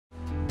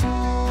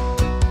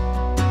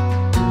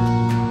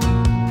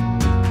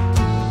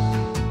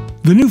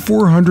The new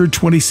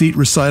 420-seat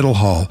Recital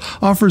Hall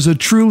offers a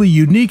truly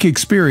unique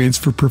experience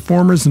for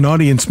performers and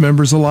audience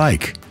members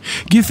alike.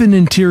 Giffin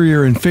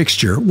Interior and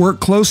Fixture worked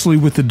closely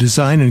with the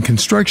design and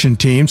construction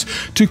teams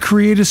to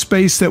create a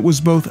space that was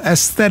both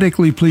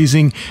aesthetically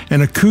pleasing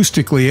and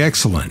acoustically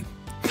excellent.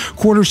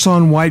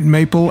 Quarter-sawn white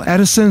maple add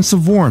a sense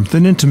of warmth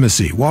and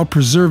intimacy while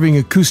preserving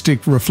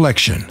acoustic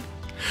reflection.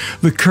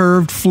 The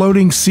curved,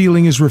 floating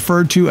ceiling is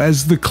referred to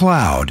as the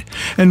Cloud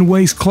and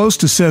weighs close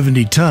to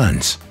 70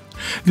 tons.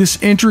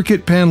 This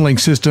intricate paneling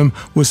system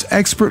was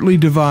expertly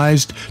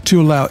devised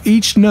to allow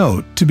each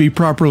note to be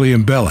properly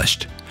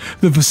embellished.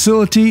 The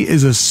facility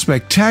is a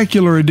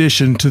spectacular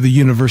addition to the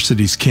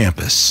university's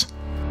campus.